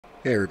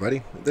Hey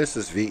everybody, this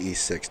is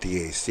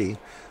VE60AC.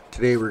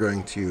 Today we're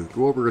going to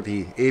go over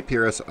the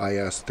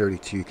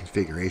APRSIS-32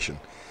 configuration.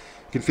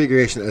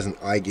 Configuration as an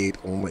IGate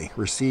only,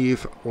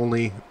 receive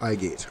only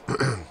IGate.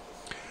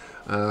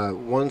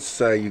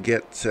 Once you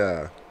get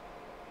the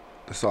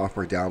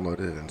software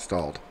downloaded and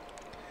installed,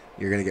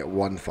 you're going to get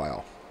one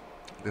file,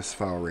 this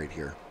file right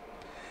here.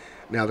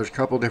 Now there's a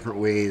couple different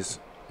ways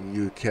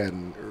you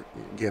can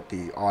get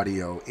the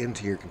audio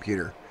into your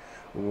computer.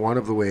 One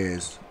of the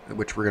ways,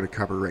 which we're going to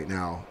cover right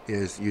now,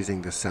 is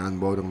using the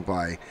Soundmodem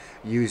by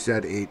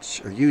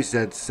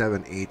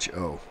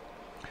UZ7HO.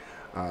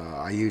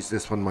 I use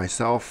this one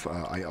myself.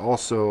 I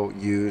also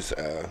use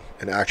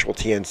an actual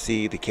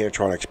TNC, the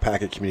Cantronics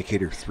Packet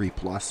Communicator 3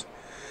 Plus.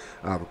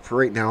 For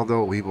right now,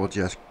 though, we will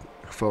just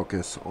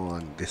focus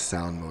on the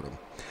Soundmodem.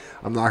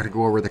 I'm not going to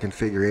go over the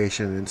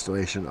configuration and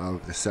installation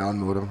of the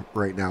Soundmodem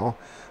right now.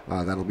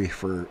 That'll be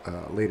for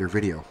a later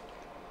video.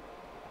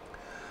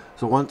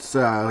 So once,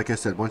 like I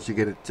said, once you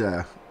get it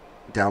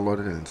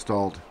downloaded and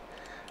installed,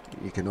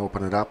 you can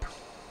open it up,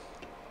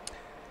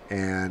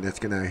 and it's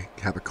going to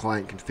have a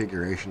client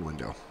configuration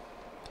window.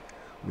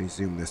 Let me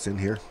zoom this in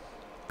here.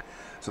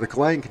 So the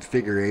client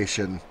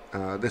configuration,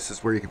 this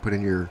is where you can put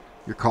in your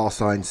call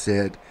sign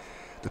SID,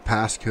 the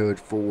passcode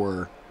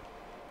for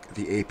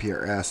the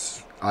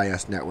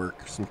APRSIS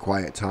network, some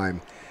quiet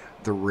time,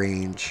 the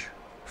range,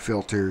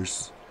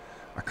 filters,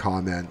 a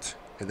comment,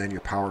 and then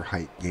your power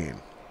height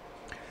gain.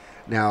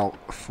 Now,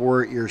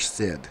 for your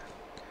SID,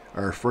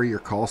 or for your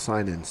call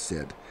sign and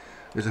SID,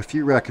 there's a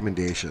few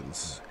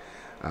recommendations.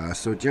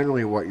 So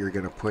generally what you're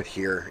going to put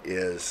here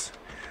is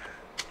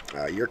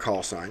your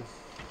call sign,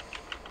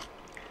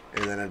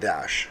 and then a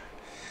dash.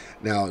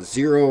 Now,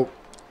 0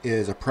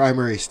 is a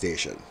primary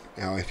station.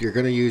 Now, if you're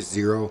going to use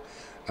 0,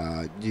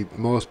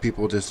 most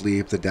people just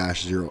leave the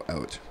 -0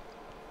 out.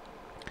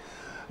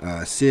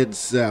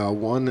 SID's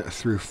 1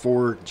 through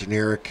 4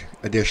 generic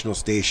additional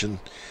station.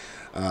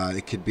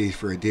 It could be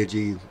for a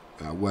digi,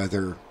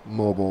 weather,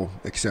 mobile,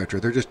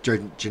 etc. They're just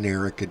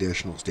generic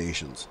additional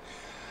stations.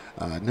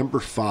 Number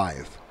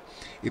 5,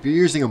 if you're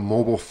using a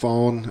mobile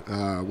phone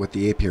with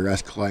the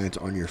APRS client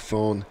on your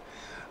phone,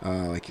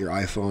 like your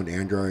iPhone,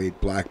 Android,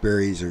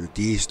 Blackberries, or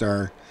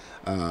D-Star,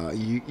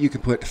 you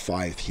can put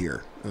 5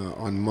 here.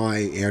 On my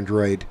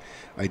Android,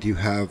 I do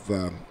have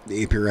the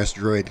APRS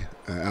Droid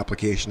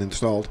application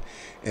installed,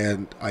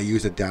 and I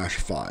use a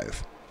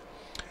 -5.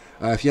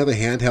 If you have a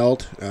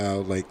handheld,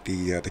 like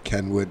the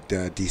Kenwood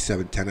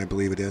D710, I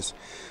believe it is,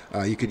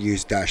 you could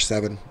use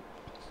 -7.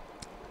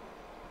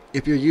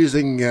 If you're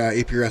using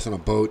APRS on a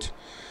boat,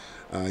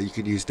 you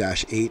could use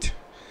 -8.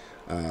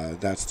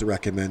 That's the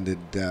recommended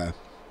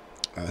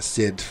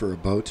SID for a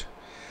boat.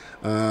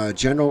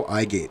 General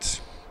iGates.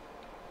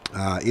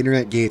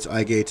 Internet gates,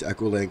 iGates,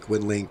 Echolink,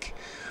 WinLink,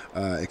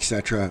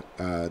 etc.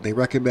 They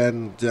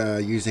recommend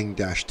using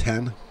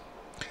 -10.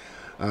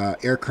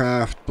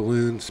 Aircraft,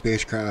 balloon,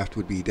 spacecraft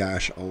would be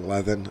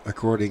 -11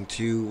 according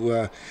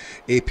to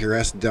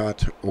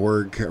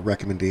APRS.org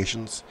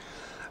recommendations.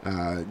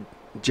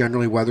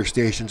 Generally, weather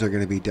stations are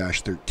going to be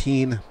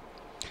 -13.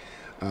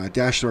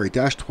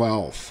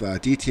 -12.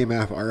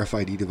 DTMF,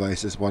 RFID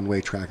devices,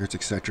 one-way trackers,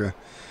 etc.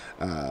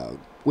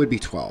 Would be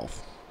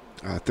 12.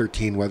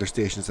 13 weather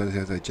stations,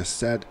 as I just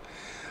said.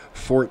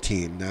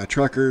 14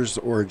 truckers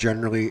or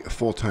generally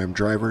full-time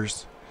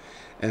drivers.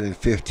 And then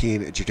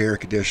 15,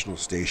 generic additional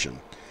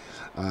station.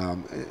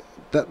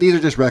 These are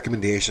just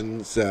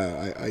recommendations.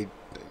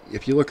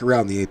 If you look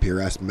around the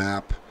APRS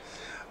map,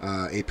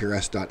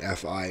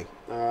 APRS.fi,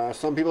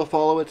 some people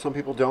follow it, some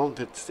people don't.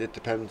 It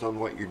depends on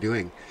what you're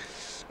doing.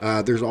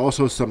 There's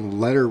also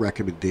some letter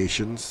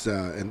recommendations,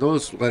 and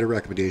those letter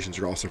recommendations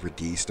are also for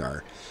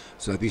D-Star.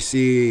 So if you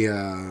see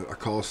a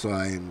call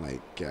sign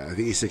like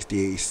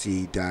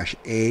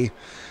VE60AC-A,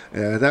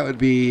 that would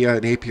be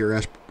an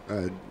APRS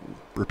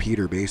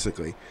repeater,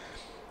 basically.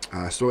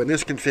 So in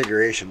this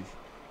configuration,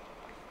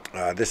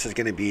 this is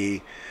going to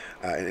be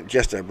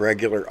just a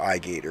regular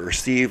iGate, a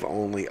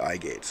receive-only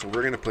iGate. So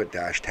we're going to put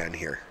 -10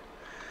 here.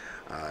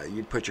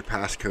 You'd put your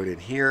passcode in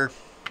here.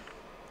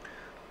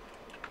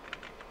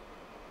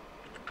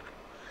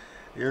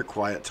 Your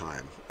quiet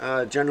time.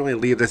 Generally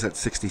leave this at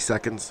 60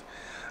 seconds.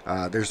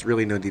 There's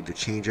really no need to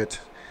change it.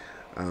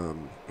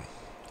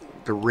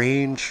 The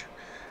range,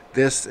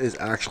 this is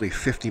actually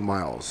 50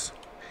 miles.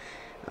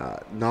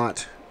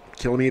 Not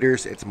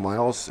kilometers, it's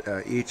miles.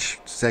 Each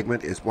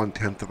segment is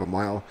 1/10 of a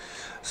mile,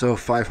 so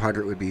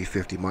 500 would be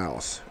 50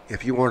 miles.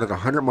 If you wanted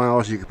 100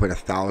 miles, you could put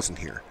 1,000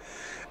 here.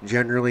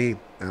 Generally,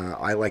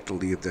 I like to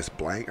leave this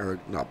blank, or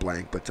not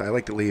blank, but I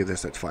like to leave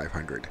this at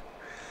 500.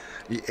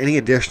 Any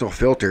additional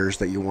filters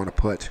that you want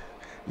to put,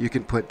 you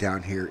can put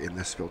down here in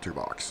this filter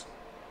box.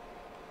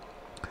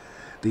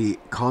 The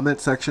comment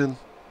section,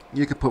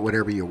 you can put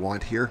whatever you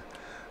want here.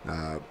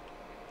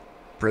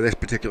 For this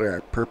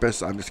particular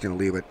purpose, I'm just going to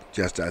leave it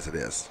just as it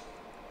is.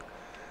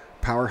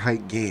 Power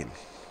height gain.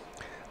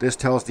 This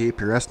tells the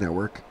APRS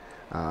network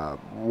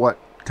what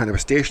kind of a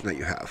station that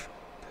you have.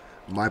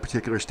 My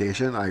particular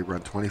station, I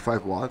run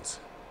 25 watts.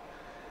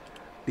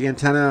 The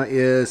antenna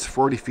is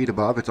 40 feet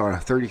above. It's on a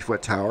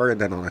 30-foot tower and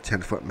then on a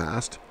 10-foot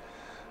mast.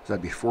 So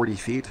that'd be 40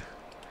 feet.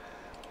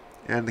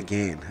 And the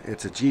gain.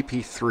 It's a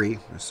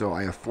GP3, so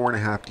I have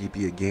 4.5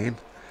 dB of gain.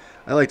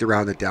 I like to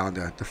round it down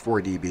to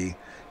 4 dB.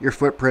 Your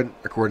footprint,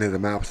 according to the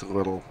map, is a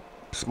little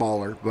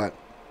smaller, but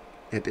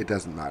it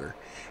doesn't matter.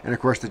 And of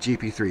course, the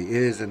GP3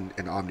 is an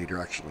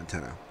omnidirectional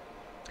antenna.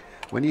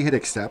 When you hit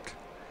accept,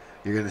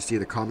 you're going to see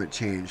the comment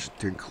change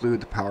to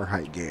include the power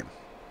height gain.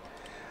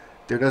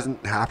 There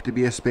doesn't have to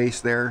be a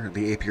space there.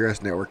 The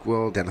APRS network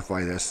will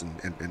identify this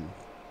and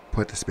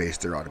put the space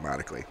there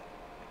automatically.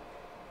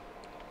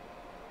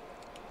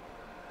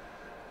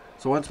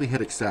 So once we hit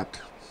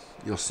accept,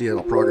 you'll see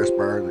a progress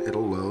bar.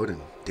 It'll load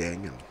and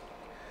ding and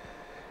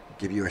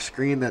give you a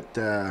screen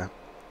that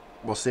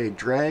will say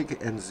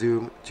drag and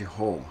zoom to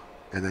home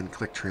and then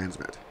click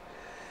transmit.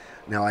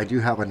 Now I do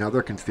have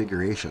another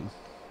configuration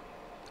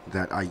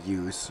that I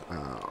use,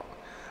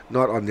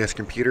 not on this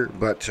computer,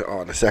 but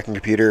on a second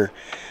computer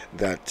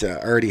that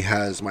already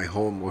has my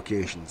home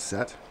location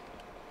set.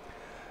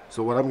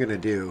 So what I'm going to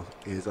do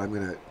is I'm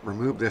going to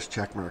remove this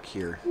check mark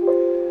here.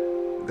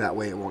 That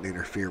way it won't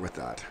interfere with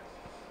that.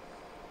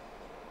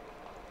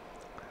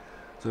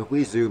 So if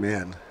we zoom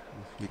in,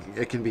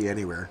 it can be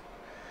anywhere.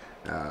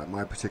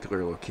 My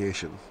particular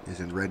location is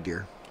in Red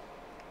Deer.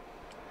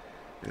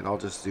 And I'll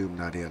just zoom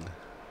that in.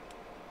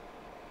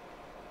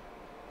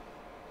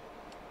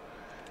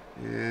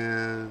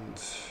 And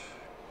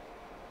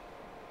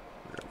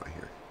where am I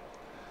here?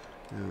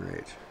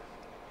 Alright.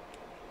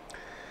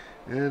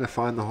 And I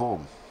find the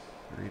home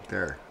right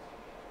there.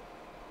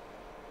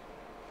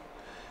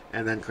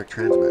 And then click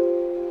transmit.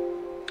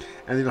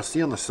 And then you'll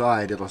see on the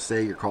side, it'll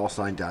say your call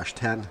sign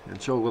 -10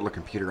 and show a little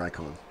computer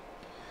icon.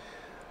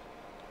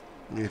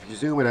 And if you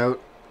zoom it out,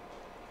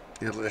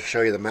 it'll just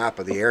show you the map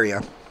of the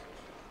area.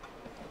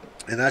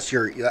 And that's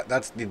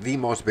the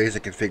most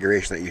basic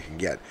configuration that you can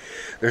get.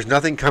 There's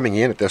nothing coming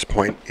in at this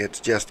point. It's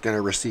just going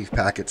to receive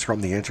packets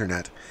from the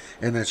internet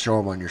and then show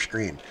them on your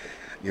screen.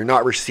 You're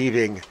not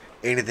receiving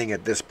anything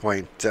at this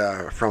point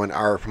from an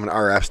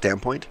RF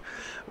standpoint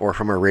or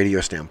from a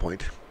radio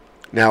standpoint.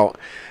 Now,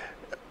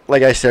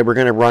 like I said, we're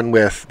going to run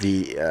with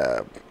the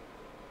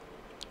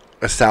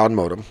a sound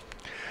modem.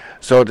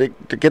 So to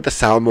get the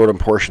sound modem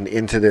portion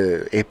into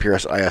the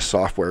APRSIS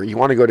software, you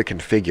want to go to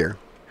Configure,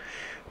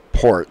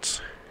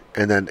 Ports,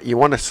 and then you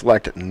want to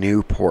select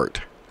New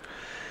Port.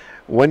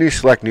 When you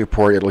select New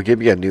Port, it'll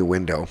give you a new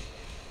window.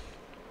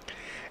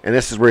 And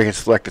this is where you can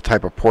select the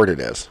type of port it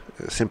is.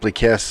 Simply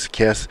KISS,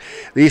 KISS.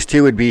 These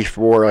two would be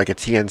for like a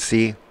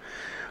TNC,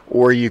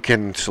 or you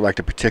can select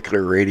a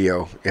particular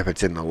radio if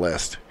it's in the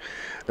list.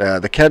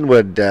 The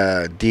Kenwood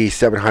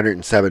D700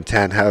 and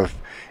 710 have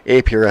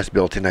APRS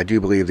built in. I do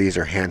believe these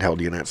are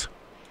handheld units.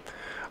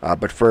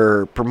 But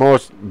for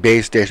most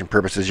base station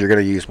purposes, you're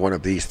going to use one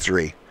of these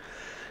three.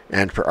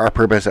 And for our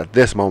purpose at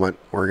this moment,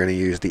 we're going to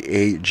use the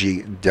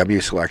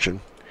AGW selection.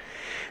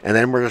 And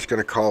then we're just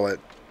going to call it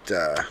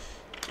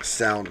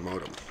Sound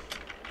Modem.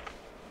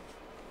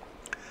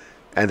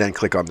 And then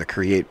click on the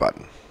Create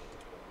button.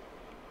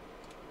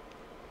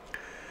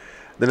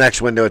 The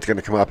next window it's going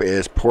to come up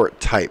is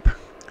Port Type.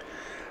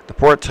 The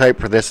port type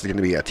for this is going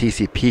to be a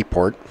TCP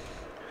port.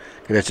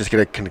 And it's just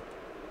going to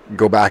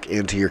go back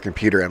into your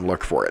computer and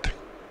look for it.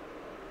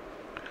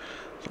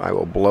 So I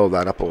will blow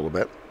that up a little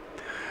bit.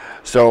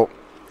 So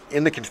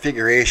in the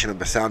configuration of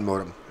the sound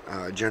modem,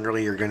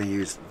 generally you're going to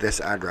use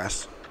this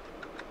address.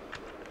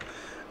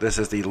 This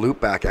is the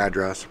loopback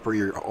address for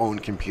your own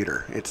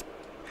computer. It's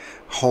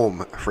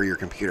home for your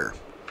computer.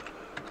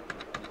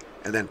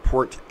 And then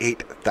port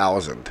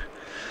 8000.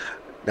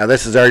 Now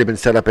this has already been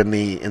set up in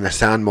the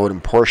sound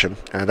modem portion.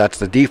 That's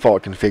the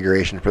default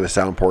configuration for the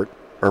sound port,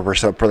 or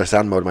for the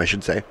sound modem, I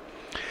should say.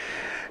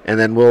 And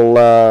then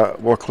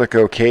we'll click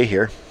OK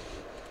here.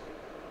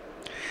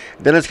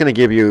 Then it's going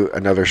to give you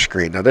another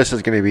screen. Now this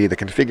is going to be the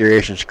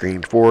configuration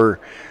screen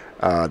for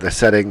the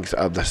settings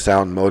of the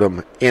sound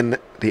modem in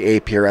the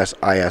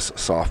APRSIS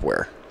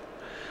software.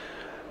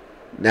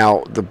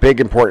 Now the big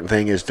important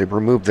thing is to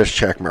remove this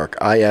check mark,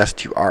 IS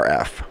to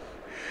RF.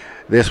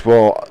 This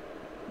will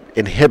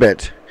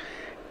inhibit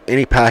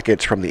any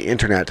packets from the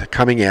internet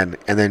coming in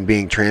and then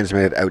being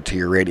transmitted out to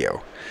your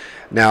radio.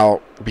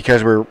 Now,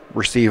 because we're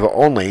receive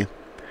only,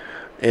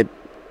 it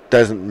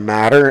doesn't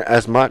matter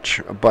as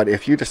much, but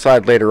if you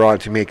decide later on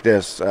to make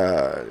this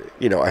a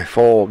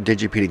full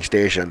digipeating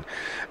station,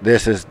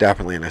 this is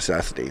definitely a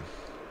necessity.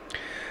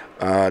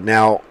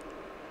 Now,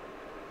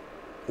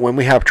 when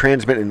we have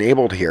transmit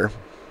enabled here,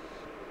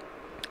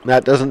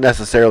 that doesn't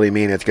necessarily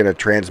mean it's going to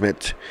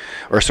transmit,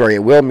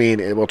 it will mean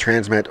it will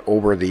transmit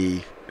over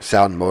the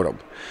sound modem.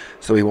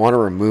 So we want to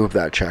remove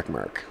that check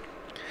mark.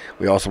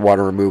 We also want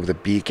to remove the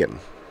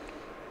beacon.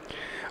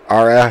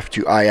 RF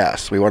to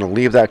IS. We want to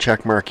leave that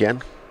check mark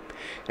in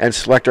and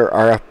select our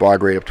RF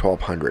baud rate of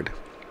 1200.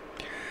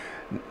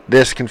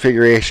 This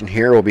configuration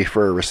here will be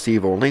for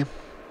receive only.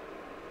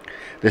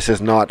 This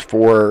is not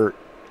for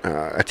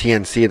a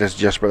TNC, this is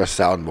just for the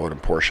sound modem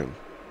portion.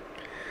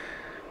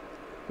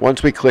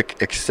 Once we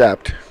click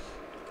accept,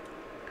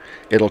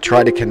 it'll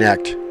try to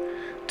connect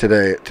to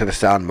the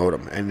sound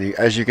modem, and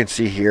as you can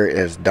see here, it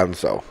has done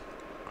so.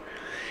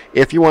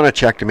 If you want to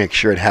check to make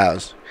sure it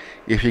has,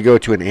 if you go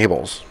to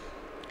Enables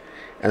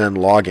and then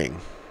Logging,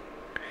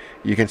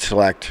 you can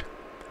select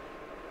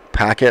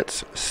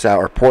Packets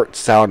or Port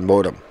Sound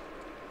Modem.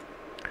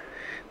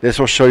 This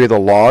will show you the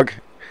log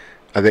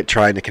of it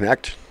trying to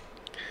connect,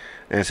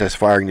 and it says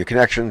firing new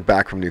connection,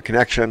 back from new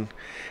connection,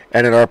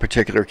 and in our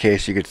particular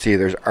case you can see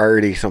there's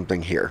already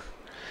something here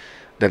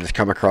that has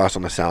come across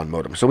on the sound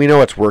modem. So we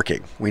know it's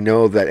working. We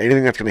know that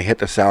anything that's going to hit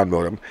the sound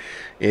modem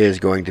is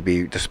going to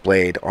be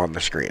displayed on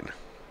the screen.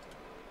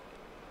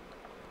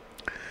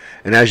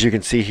 And as you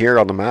can see here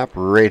on the map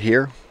right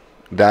here,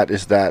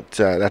 that's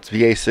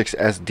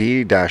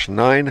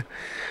VA6SD-9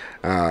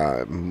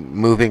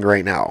 moving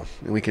right now.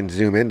 And we can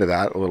zoom into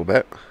that a little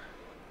bit.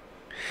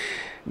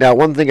 Now,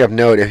 one thing of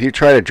note, if you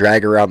try to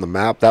drag around the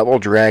map, that will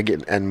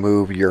drag and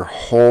move your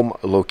home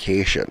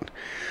location.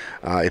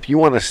 If you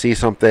want to see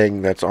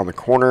something that's on the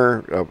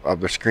corner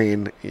of the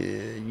screen,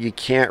 you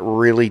can't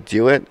really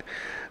do it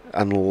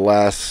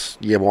unless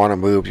you want to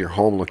move your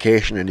home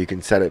location, and you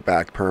can set it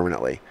back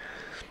permanently.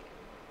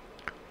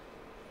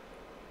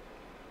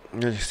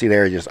 As you see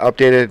there, just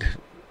updated,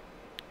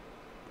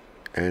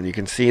 and you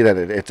can see that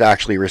it's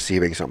actually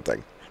receiving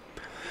something.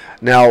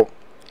 Now,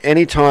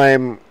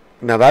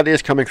 now that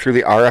is coming through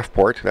the RF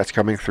port. That's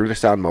coming through the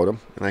sound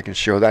modem, and I can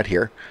show that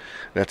here.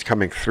 That's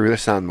coming through the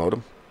sound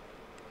modem.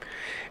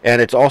 And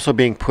it's also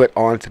being put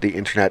onto the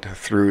internet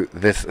through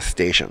this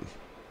station.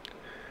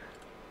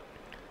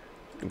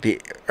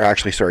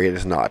 Actually, sorry, it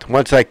is not.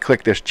 Once I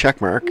click this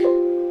check mark,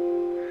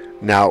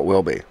 now it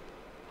will be.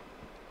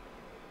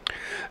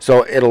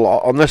 So it'll,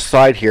 on this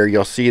side here,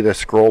 you'll see the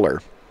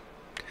scroller.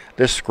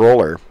 This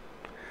scroller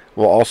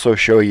will also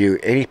show you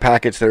any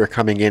packets that are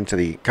coming in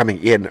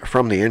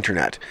from the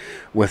internet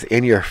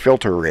within your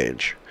filter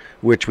range,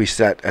 which we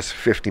set as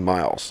 50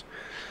 miles,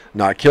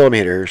 not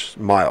kilometers,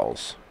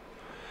 miles.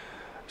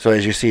 So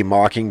as you see,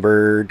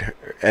 Mockingbird,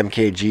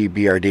 MKG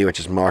BRD, which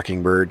is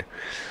Mockingbird,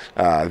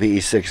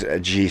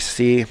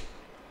 VE6GC,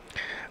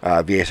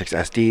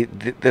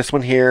 VA6SD. This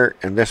one here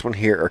and this one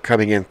here are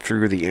coming in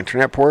through the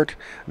internet port,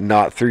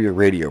 not through your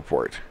radio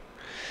port.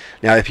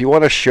 Now, if you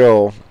want to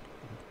show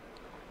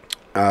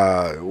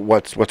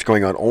what's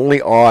going on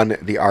only on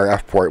the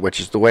RF port,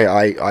 which is the way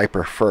I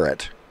prefer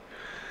it,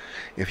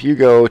 if you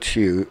go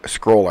to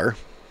Scroller,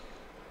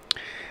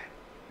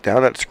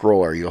 down at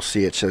Scroller, you'll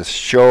see it says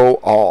Show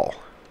All.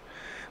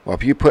 Well,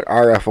 if you put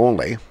RF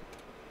only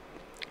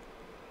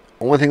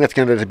thing that's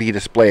going to be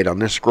displayed on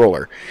this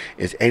scroller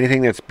is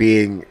anything that's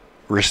being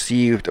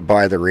received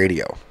by the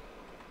radio.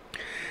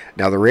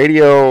 Now, the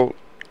radio,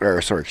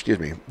 or sorry, excuse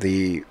me,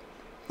 the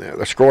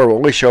scroller will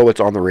only show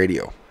what's on the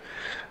radio.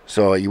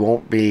 So you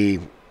won't be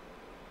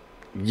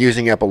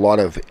using up a lot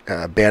of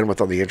bandwidth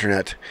on the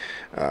internet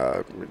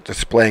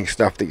displaying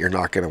stuff that you're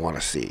not going to want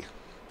to see.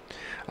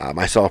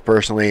 Myself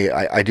personally,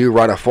 I do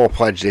run a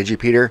full-fledged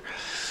digipeater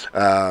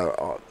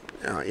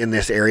in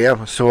this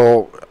area,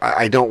 so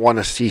I don't want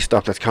to see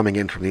stuff that's coming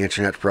in from the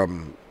internet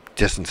from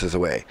distances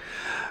away.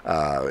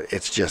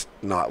 It's just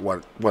not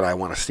what I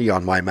want to see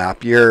on my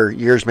map.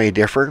 Yours may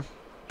differ.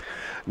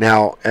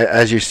 Now,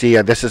 as you see,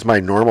 this is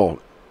my normal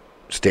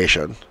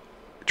station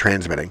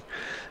transmitting,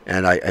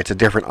 and it's a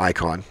different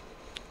icon.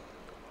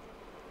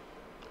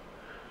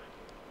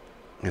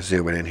 Let's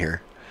zoom it in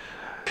here.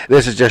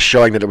 This is just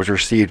showing that it was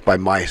received by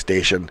my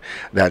station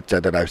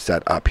that I've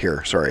set up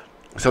here. Sorry.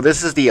 So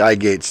this is the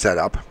iGate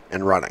setup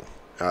and running.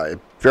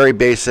 Very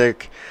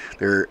basic.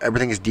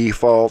 Everything is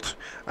default,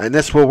 and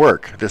this will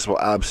work. This will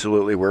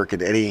absolutely work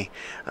in any,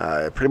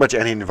 pretty much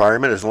any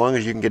environment, as long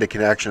as you can get a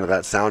connection to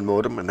that sound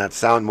modem, and that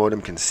sound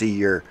modem can see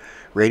your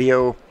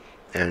radio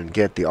and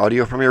get the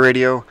audio from your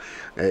radio.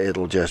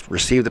 It'll just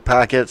receive the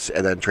packets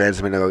and then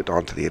transmit out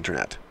onto the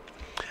internet.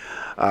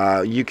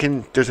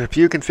 There's a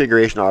few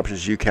configuration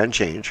options you can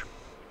change.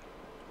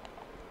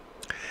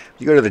 If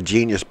you go to the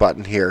Genius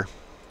button here,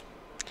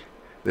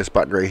 this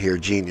button right here,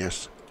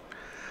 Genius,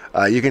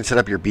 you can set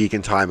up your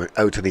beacon time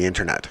out to the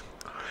internet.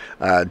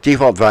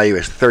 Default value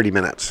is 30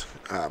 minutes.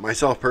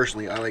 Myself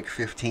personally, I like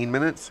 15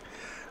 minutes.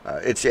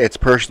 It's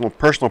personal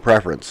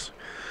preference.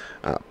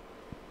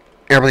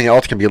 Everything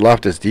else can be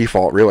left as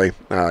default, really.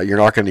 You're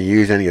not going to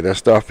use any of this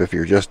stuff if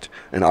you're just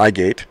an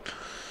iGate.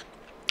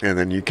 And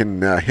then you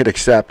can hit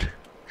accept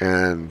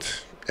and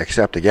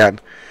accept again.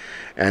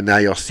 And now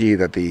you'll see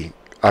that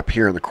up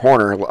here in the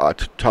corner,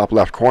 top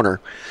left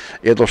corner,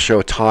 it'll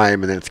show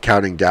time, and then it's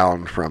counting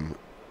down from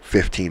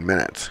 15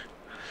 minutes.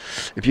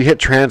 If you hit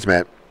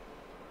transmit,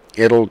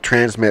 it'll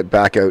transmit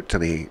back out to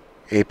the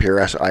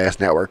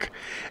APRSIS network,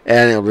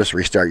 and it'll just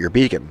restart your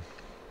beacon.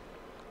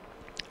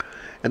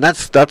 And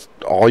that's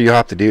all you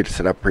have to do to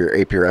set up for your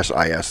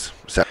APRSIS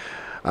set.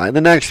 In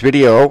the next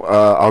video,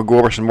 I'll go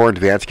over some more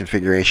advanced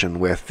configuration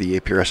with the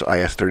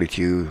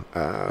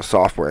APRSIS-32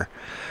 software.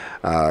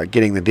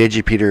 Getting the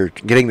digipeater,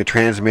 getting the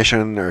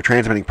transmission or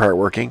transmitting part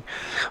working,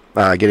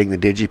 getting the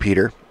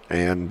digipeater,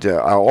 and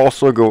I'll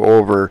also go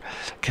over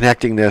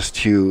connecting this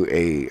to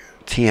a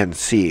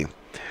TNC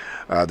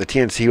The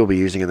TNC we'll be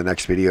using in the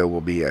next video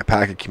will be a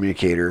packet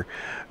communicator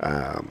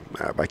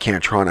by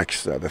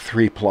Cantronics, the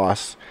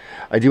 3+.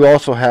 I do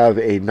also have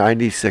a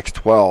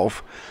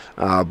 9612,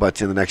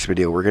 but in the next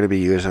video we're going to be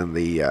using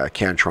the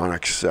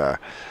Cantronics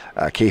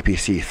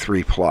KPC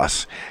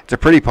 3+. It's a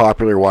pretty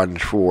popular one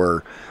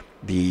for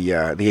the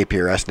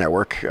APRS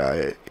network.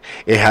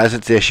 It has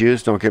its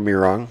issues, don't get me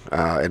wrong,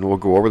 and we'll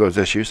go over those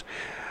issues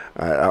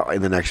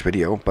in the next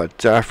video.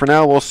 But for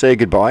now, we'll say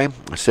goodbye.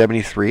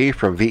 73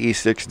 from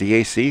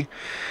VE6DAC,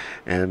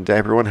 and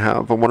everyone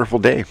have a wonderful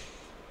day.